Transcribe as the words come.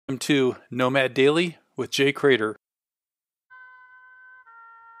To Nomad Daily with Jay Crater.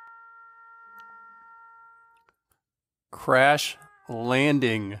 Crash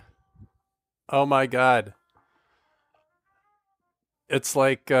landing. Oh my God. It's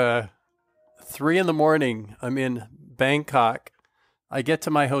like 3 in the morning. I'm in Bangkok. I get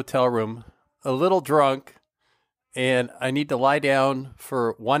to my hotel room a little drunk and I need to lie down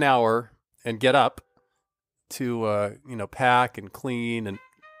for 1 hour and get up to, pack and clean and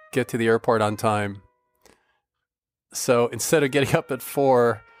get to the airport on time. So instead of getting up at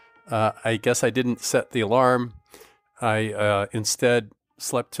 4, I guess I didn't set the alarm. I instead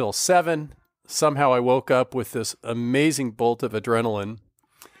slept till 7. Somehow I woke up with this amazing bolt of adrenaline.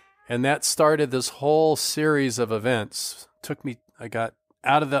 And that started this whole series of events. I got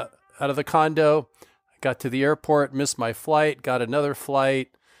out of the condo, I got to the airport, missed my flight, got another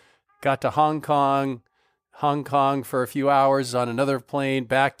flight, got to Hong Kong for a few hours on another plane,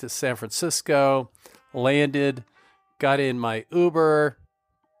 back to San Francisco, landed, got in my Uber,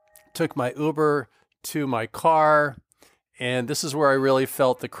 took my Uber to my car. And this is where I really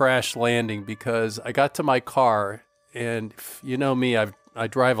felt the crash landing, because I got to my car, and you know me, I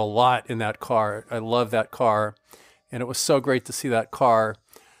drive a lot in that car. I love that car. And it was so great to see that car.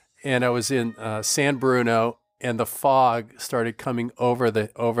 And I was in San Bruno, and the fog started coming over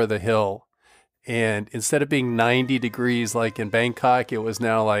the hill. And instead of being 90 degrees like in Bangkok, it was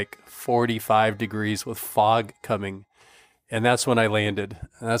now like 45 degrees with fog coming. And that's when I landed.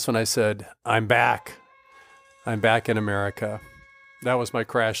 And that's when I said, I'm back. I'm back in America. That was my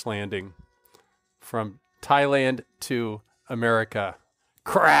crash landing from Thailand to America.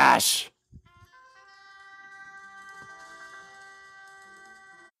 Crash!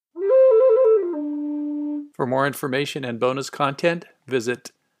 For more information and bonus content,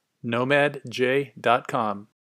 visit nomadj.com.